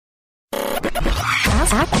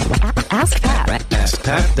AskPat.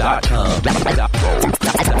 AskPat.com.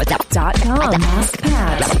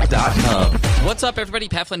 AskPat.com. What's up, everybody?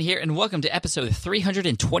 Pat Flynn here, and welcome to episode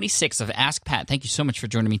 326 of Ask Pat. Thank you so much for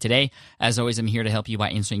joining me today. As always, I'm here to help you by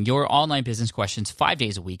answering your online business questions 5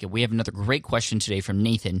 days a week, and we have another great question today from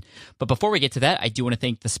Nathan. But before we get to that, I do want to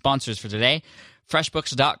thank the sponsors for today.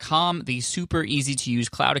 FreshBooks.com, the super easy-to-use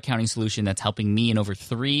cloud accounting solution that's helping me and over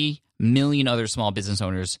 3 million other small business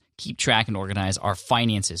owners keep track and organize our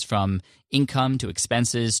finances, from income to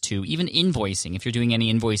expenses to even invoicing. If you're doing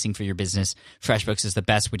any invoicing for your business, FreshBooks is the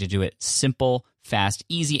best way to do it. Simple, fast,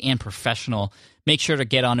 easy, and professional. Make sure to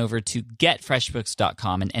get on over to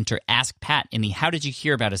getfreshbooks.com and enter Ask Pat in the How Did You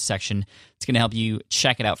Hear About Us section. It's going to help you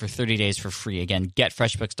check it out for 30 days for free. Again,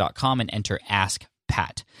 getfreshbooks.com and enter Ask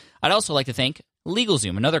Pat. I'd also like to thank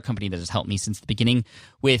LegalZoom, another company that has helped me since the beginning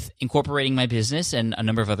with incorporating my business and a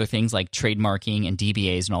number of other things like trademarking and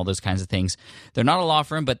DBAs and all those kinds of things. They're not a law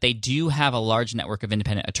firm, but they do have a large network of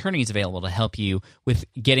independent attorneys available to help you with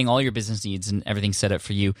getting all your business needs and everything set up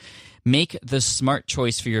for you. Make the smart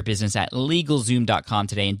choice for your business at LegalZoom.com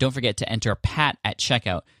today, and don't forget to enter PAT at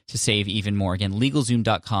checkout to save even more. Again,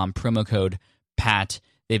 LegalZoom.com, promo code PAT.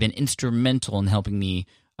 They've been instrumental in helping me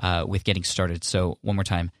with getting started. So one more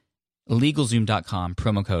time, LegalZoom.com,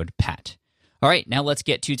 promo code PAT. All right, now let's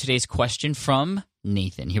get to today's question from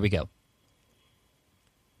Nathan. Here we go.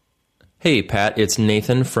 Hey, Pat, it's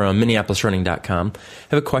Nathan from MinneapolisRunning.com. I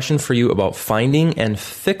have a question for you about finding and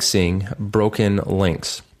fixing broken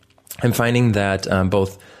links. I'm finding that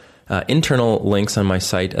both internal links on my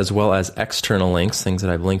site as well as external links, things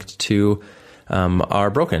that I've linked to, are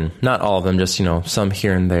broken. Not all of them, just some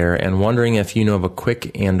here and there, and wondering if you know of a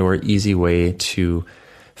quick and or easy way to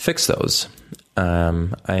fix those.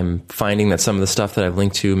 I'm finding that some of the stuff that I've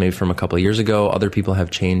linked to, maybe from a couple of years ago, other people have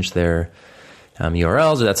changed their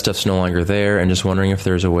URLs, or that stuff's no longer there, and just wondering if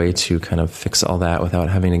there's a way to kind of fix all that without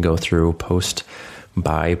having to go through post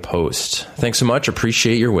by post. Thanks so much.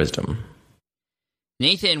 Appreciate your wisdom.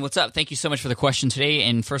 Nathan, what's up? Thank you so much for the question today.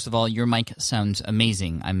 And first of all, your mic sounds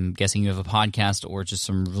amazing. I'm guessing you have a podcast or just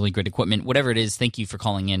some really great equipment. Whatever it is, thank you for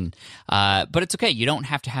calling in. But it's okay. You don't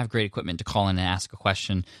have to have great equipment to call in and ask a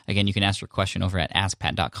question. Again, you can ask your question over at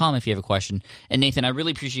askpat.com if you have a question. And Nathan, I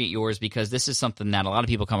really appreciate yours, because this is something that a lot of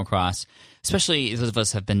people come across, especially those of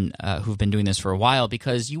us who've been doing this for a while,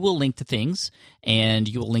 because you will link to things and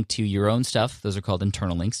you will link to your own stuff. Those are called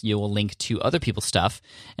internal links. You will link to other people's stuff,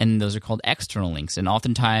 and those are called external links. And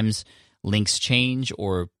oftentimes links change,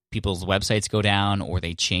 or people's websites go down, or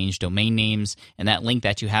they change domain names, and that link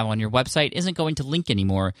that you have on your website isn't going to link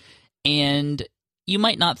anymore. And you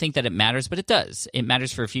might not think that it matters, but it does. It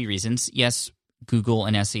matters for a few reasons. Yes, Google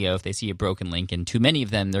and SEO, if they see a broken link, and too many of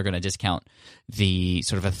them, they're going to discount the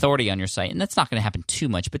sort of authority on your site. And that's not going to happen too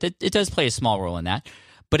much, but it does play a small role in that.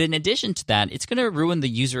 But in addition to that, it's going to ruin the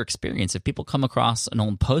user experience. If people come across an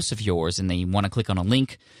old post of yours and they want to click on a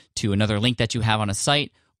link to another link that you have on a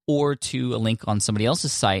site, or to a link on somebody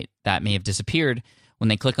else's site that may have disappeared, when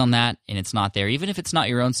they click on that and it's not there, even if it's not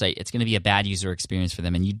your own site, it's going to be a bad user experience for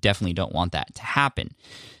them, and you definitely don't want that to happen.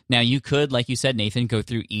 Now, you could, like you said, Nathan, go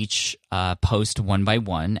through each post one by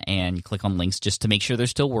one and click on links just to make sure they're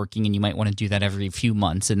still working, and you might want to do that every few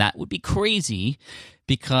months, and that would be crazy,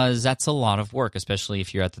 because that's a lot of work, especially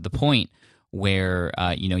if you're at the point where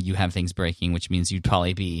you have things breaking, which means you'd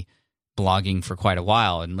probably be blogging for quite a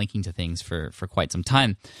while and linking to things for quite some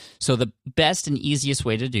time. So the best and easiest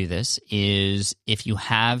way to do this is, if you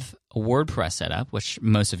have a WordPress set up, which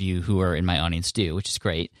most of you who are in my audience do, which is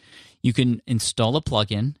great, you can install a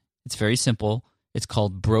plugin. It's very simple. It's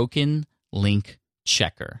called Broken Link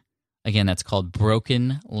Checker. Again, that's called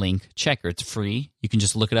Broken Link Checker. It's free. You can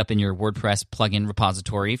just look it up in your WordPress plugin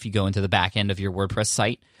repository. If you go into the back end of your WordPress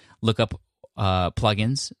site, look up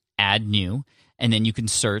plugins, add new, and then you can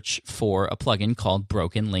search for a plugin called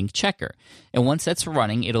Broken Link Checker. And once that's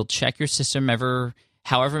running, it'll check your system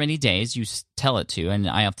however many days you tell it to, and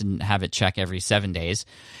I often have it check every 7 days.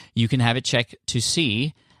 You can have it check to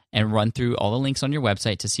see and run through all the links on your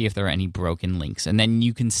website to see if there are any broken links. And then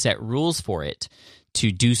you can set rules for it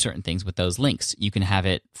to do certain things with those links. You can have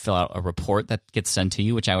it fill out a report that gets sent to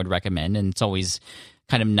you, which I would recommend, and it's always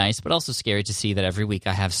kind of nice, but also scary to see that every week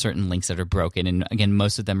I have certain links that are broken. And again,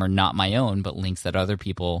 most of them are not my own, but links that other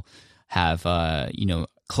people have,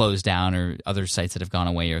 closed down, or other sites that have gone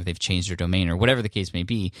away, or they've changed their domain, or whatever the case may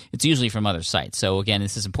be. It's usually from other sites. So again,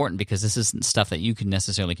 this is important because this isn't stuff that you can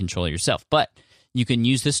necessarily control yourself, but you can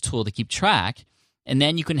use this tool to keep track, and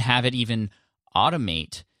then you can have it even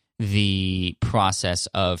automate the process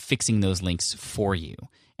of fixing those links for you.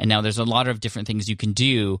 And now there's a lot of different things you can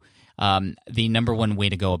do the number one way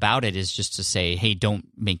to go about it is just to say, hey, don't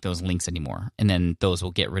make those links anymore. And then those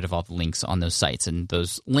will get rid of all the links on those sites. And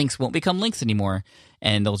those links won't become links anymore,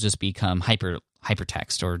 and they'll just become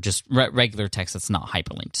hypertext or just regular text that's not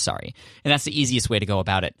hyperlinked, sorry. And that's the easiest way to go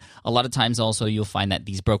about it. A lot of times also you'll find that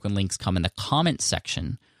these broken links come in the comment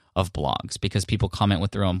section of blogs because people comment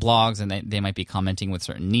with their own blogs, and they might be commenting with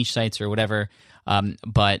certain niche sites or whatever.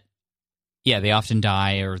 But yeah, they often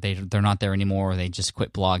die, or they're not there anymore, or they just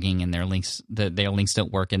quit blogging and their links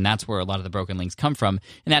don't work, and that's where a lot of the broken links come from.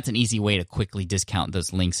 And that's an easy way to quickly discount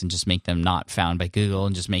those links and just make them not found by Google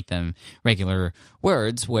and just make them regular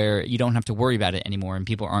words where you don't have to worry about it anymore, and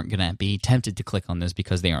people aren't going to be tempted to click on those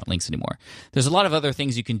because they aren't links anymore. There's a lot of other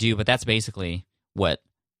things you can do, but that's basically what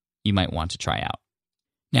you might want to try out.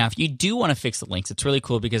 Now, if you do want to fix the links, it's really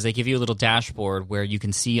cool because they give you a little dashboard where you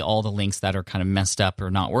can see all the links that are kind of messed up or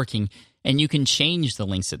not working, and you can change the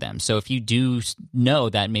links to them. So if you do know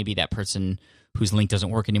that maybe that person whose link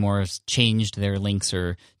doesn't work anymore has changed their links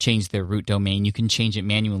or changed their root domain, you can change it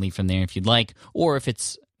manually from there if you'd like. Or if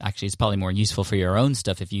it's probably more useful for your own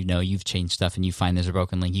stuff if you know you've changed stuff and you find there's a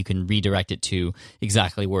broken link, you can redirect it to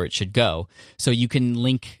exactly where it should go. So you can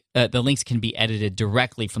link. The links can be edited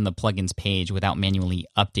directly from the plugins page without manually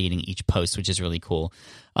updating each post, which is really cool.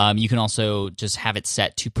 You can also just have it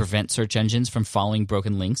set to prevent search engines from following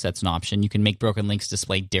broken links. That's an option. You can make broken links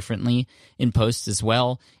display differently in posts as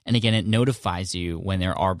well. And again, it notifies you when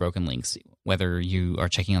there are broken links, whether you are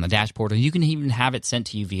checking on the dashboard, or you can even have it sent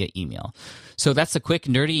to you via email. So that's a quick,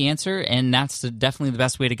 nerdy answer, and that's definitely the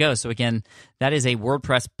best way to go. So again, that is a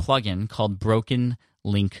WordPress plugin called Broken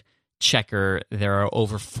Link Checker. There are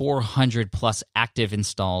over 400 plus active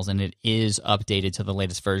installs, and it is updated to the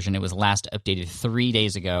latest version. It was last updated 3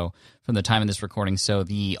 days ago from the time of this recording. So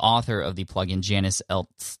the author of the plugin, Janice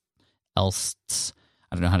Elsts,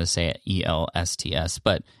 I don't know how to say it, ELSTS,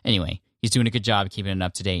 but anyway, he's doing a good job keeping it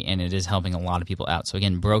up to date, and it is helping a lot of people out. So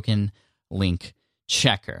again, Broken Link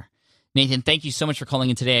Checker. Nathan, thank you so much for calling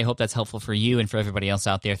in today. I hope that's helpful for you and for everybody else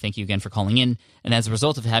out there. Thank you again for calling in. And as a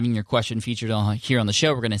result of having your question featured here on the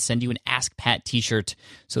show, we're going to send you an Ask Pat t-shirt.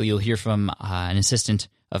 So you'll hear from an assistant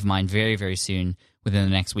of mine very, very soon within the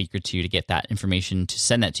next week or two to get that information, to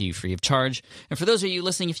send that to you free of charge. And for those of you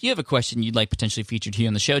listening, if you have a question you'd like potentially featured here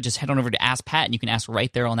on the show, just head on over to Ask Pat, and you can ask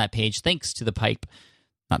right there on that page. Thanks to the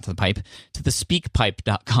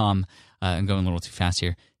speakpipe.com. I'm going a little too fast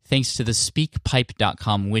here. Thanks to the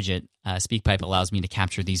speakpipe.com widget, SpeakPipe allows me to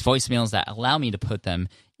capture these voicemails that allow me to put them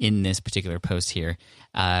in this particular post here,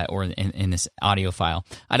 or in this audio file.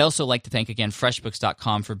 I'd also like to thank again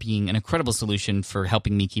FreshBooks.com for being an incredible solution for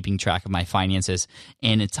helping me keeping track of my finances,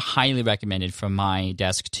 and it's highly recommended from my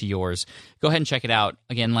desk to yours. Go ahead and check it out.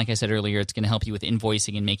 Again, like I said earlier, it's going to help you with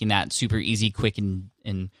invoicing and making that super easy, quick,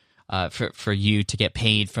 and for you to get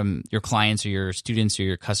paid from your clients or your students or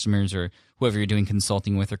your customers or whoever you're doing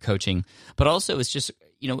consulting with or coaching. But also, it's just,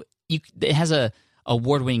 it has a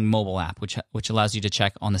award-winning mobile app which allows you to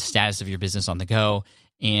check on the status of your business on the go.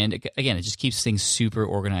 And again, it just keeps things super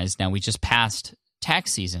organized. Now, we just passed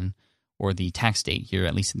tax season, or the tax date here,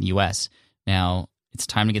 at least in the U.S. Now, it's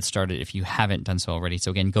time to get started if you haven't done so already. So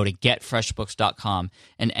again, go to getfreshbooks.com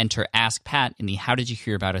and enter Ask Pat in the How Did You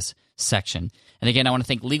Hear About Us section. And again, I want to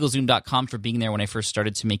thank LegalZoom.com for being there when I first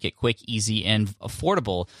started to make it quick, easy, and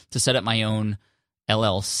affordable to set up my own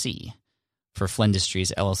LLC for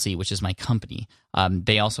Flendistries LLC, which is my company.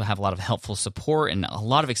 They also have a lot of helpful support and a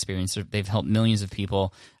lot of experience. They've helped millions of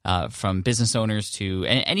people, from business owners to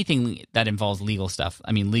anything that involves legal stuff.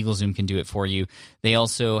 I mean, LegalZoom can do it for you. They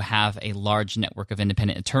also have a large network of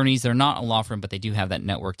independent attorneys. They're not a law firm, but they do have that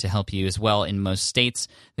network to help you as well in most states.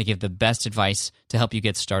 They give the best advice to help you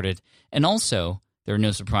get started. And also, there are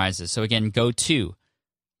no surprises. So again, go to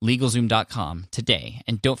LegalZoom.com today,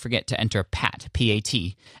 and don't forget to enter PAT,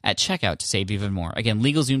 P-A-T, at checkout to save even more. Again,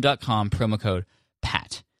 LegalZoom.com, promo code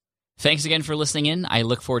PAT. Thanks again for listening in. I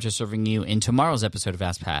look forward to serving you in tomorrow's episode of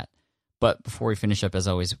Ask Pat. But before we finish up, as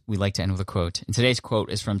always, we like to end with a quote. And today's quote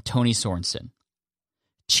is from Tony Sorensen.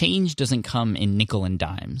 Change doesn't come in nickel and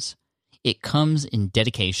dimes. It comes in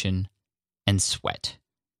dedication and sweat.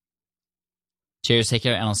 Cheers, take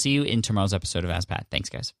care, and I'll see you in tomorrow's episode of Ask Pat. Thanks,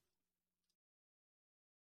 guys.